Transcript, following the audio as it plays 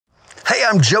Hey,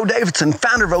 I'm Joe Davidson,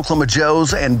 founder of Oklahoma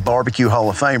Joe's and Barbecue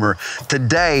Hall of Famer.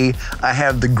 Today, I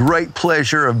have the great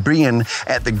pleasure of being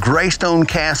at the Greystone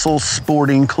Castle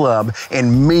Sporting Club in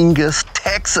Mingus,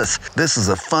 Texas. This is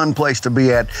a fun place to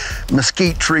be at.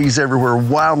 Mesquite trees everywhere,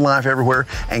 wildlife everywhere,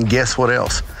 and guess what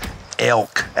else?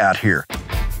 Elk out here.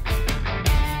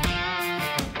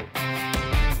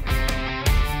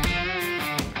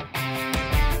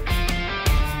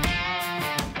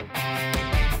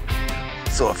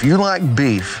 So if you like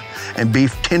beef and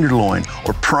beef tenderloin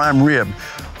or prime rib,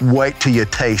 wait till you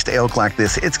taste elk like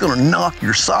this. It's gonna knock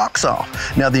your socks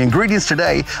off. Now the ingredients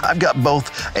today, I've got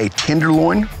both a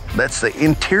tenderloin, that's the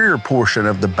interior portion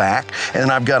of the back, and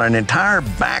then I've got an entire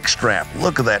backstrap.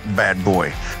 Look at that bad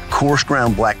boy. Coarse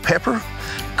ground black pepper,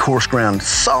 coarse ground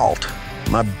salt,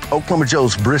 my Oklahoma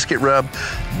Joe's brisket rub,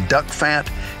 duck fat,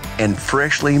 and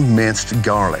freshly minced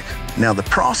garlic. Now the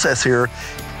process here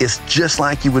is just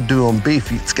like you would do on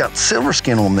beef. It's got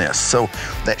silverskin on this, so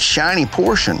that shiny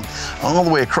portion all the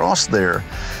way across there,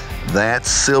 that's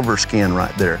silverskin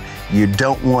right there. You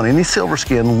don't want any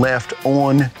silverskin left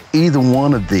on either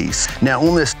one of these. Now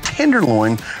on this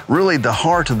tenderloin, really the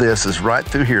heart of this is right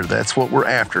through here. That's what we're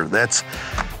after. That's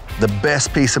the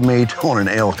best piece of meat on an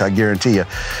elk, I guarantee you.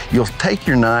 You'll take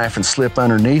your knife and slip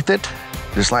underneath it,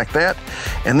 just like that,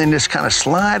 and then just kind of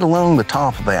slide along the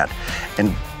top of that,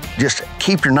 and just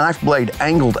keep your knife blade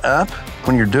angled up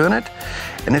when you're doing it,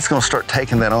 and it's gonna start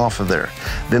taking that off of there.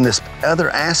 Then this other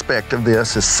aspect of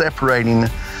this is separating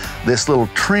this little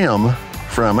trim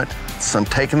from it. So I'm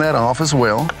taking that off as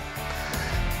well,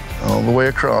 all the way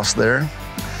across there.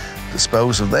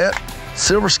 Dispose of that.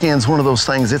 Silverskin's one of those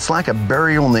things, it's like a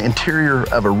berry on the interior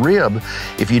of a rib.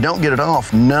 If you don't get it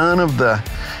off, none of the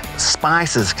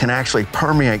spices can actually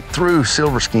permeate through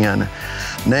silverskin.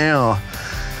 Now,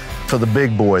 for the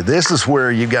big boy, this is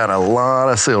where you got a lot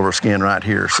of silverskin right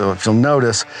here. So if you'll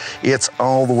notice, it's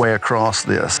all the way across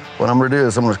this. What I'm gonna do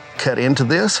is I'm gonna cut into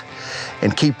this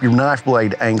and keep your knife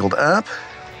blade angled up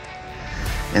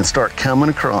and start coming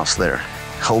across there.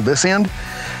 Hold this end,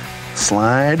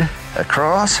 slide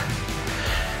across,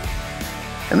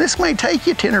 and this may take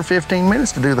you 10 or 15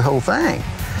 minutes to do the whole thing.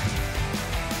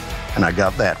 And I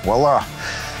got that, voila.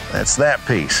 That's that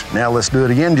piece. Now let's do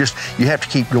it again. Just, you have to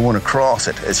keep going across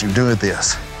it as you're doing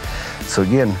this. So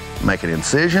again, make an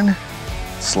incision,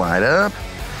 slide up,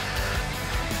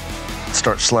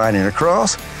 start sliding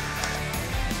across,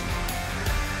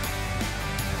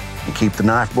 and keep the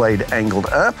knife blade angled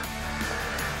up.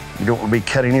 You don't want to be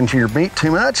cutting into your meat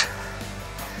too much.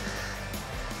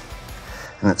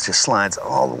 And it just slides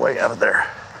all the way out of there.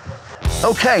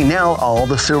 Okay, now all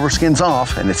the silverskin's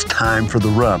off and it's time for the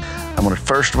rub. I'm gonna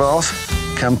first of all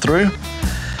come through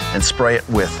and spray it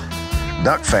with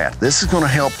duck fat. This is gonna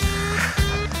help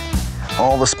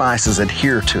all the spices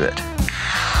adhere to it.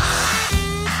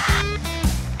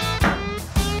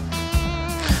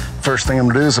 First thing I'm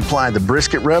gonna do is apply the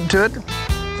brisket rub to it.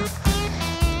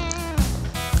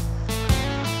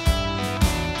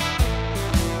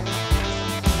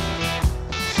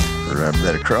 Rub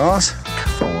that across,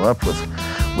 follow up with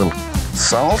a little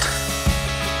salt.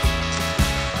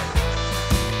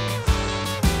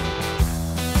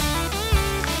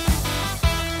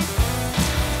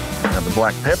 Now the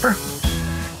black pepper.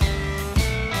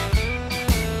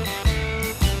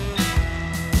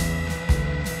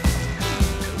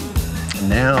 And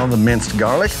now the minced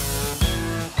garlic.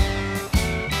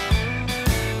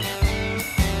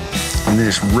 And then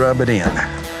just rub it in.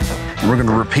 And we're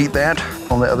gonna repeat that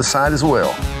on the other side as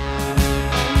well.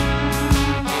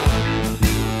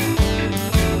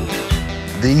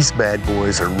 These bad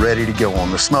boys are ready to go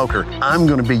on the smoker. I'm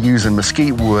gonna be using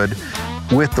mesquite wood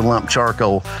with the lump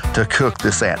charcoal to cook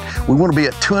this at. We wanna be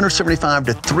at 275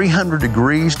 to 300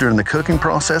 degrees during the cooking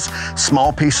process.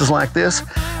 Small pieces like this,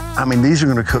 I mean, these are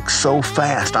gonna cook so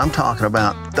fast. I'm talking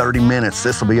about 30 minutes.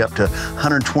 This will be up to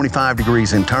 125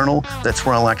 degrees internal. That's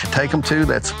where I like to take them to.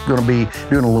 That's gonna be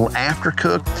doing a little after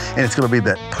cook, and it's gonna be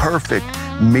that perfect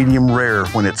medium rare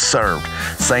when it's served.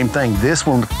 Same thing, this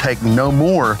will take no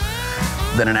more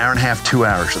than an hour and a half, 2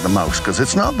 hours at the most, because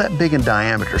it's not that big in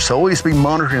diameter. So always be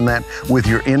monitoring that with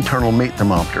your internal meat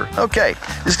thermometer. Okay,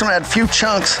 just gonna add a few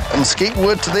chunks of mesquite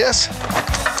wood to this.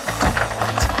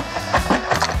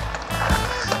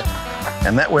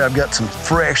 And that way I've got some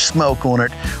fresh smoke on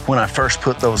it when I first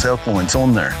put those elk loins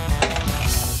on there.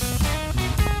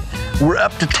 We're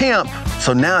up to temp,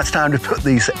 so now it's time to put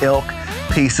these elk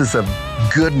pieces of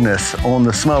goodness on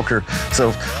the smoker.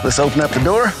 So let's open up the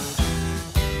door.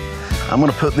 I'm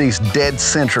gonna put these dead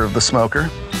center of the smoker.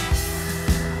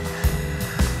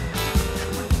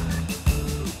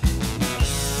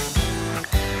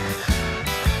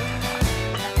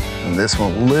 And this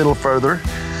one a little further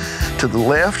to the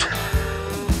left.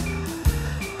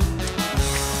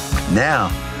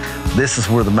 Now, this is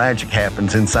where the magic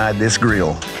happens inside this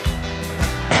grill.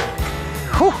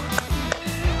 Whew.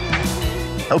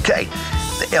 Okay,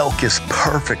 the elk is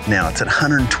perfect now. It's at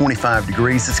 125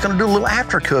 degrees. It's gonna do a little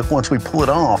after cook once we pull it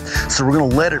off. So we're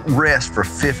gonna let it rest for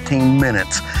 15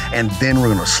 minutes and then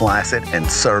we're gonna slice it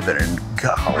and serve it. And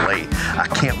golly, I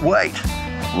can't wait.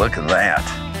 Look at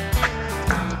that.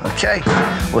 Okay,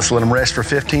 let's let them rest for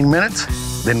 15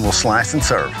 minutes, then we'll slice and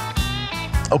serve.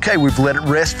 Okay, we've let it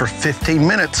rest for 15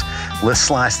 minutes. Let's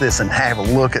slice this and have a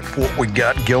look at what we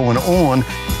got going on.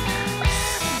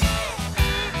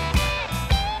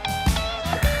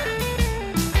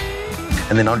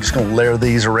 And then I'm just gonna layer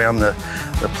these around the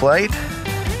plate,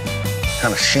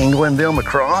 kind of shingling them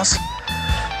across.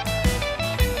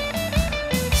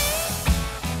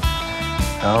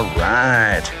 All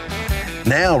right.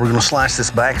 Now we're gonna slice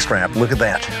this backstrap. Look at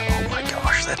that. Oh my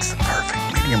gosh, that's the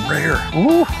perfect medium rare.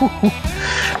 Ooh.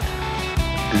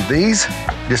 Do these,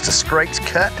 just a straight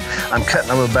cut. I'm cutting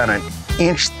them about an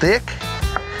inch thick.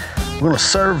 We're gonna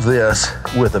serve this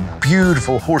with a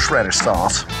beautiful horseradish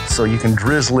sauce. So you can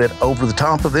drizzle it over the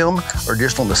top of them or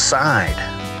just on the side.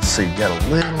 So you've got a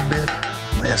little bit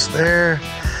of this there,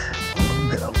 a little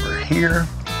bit over here.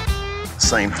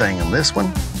 Same thing on this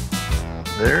one,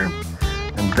 there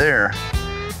and there.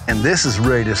 And this is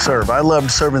ready to serve. I loved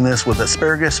serving this with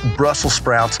asparagus, Brussels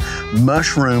sprouts,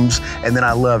 mushrooms, and then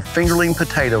I loved fingerling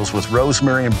potatoes with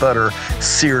rosemary and butter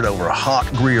seared over a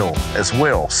hot grill as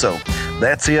well. So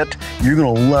that's it. You're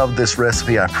gonna love this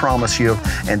recipe, I promise you,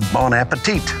 and bon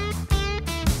appetit.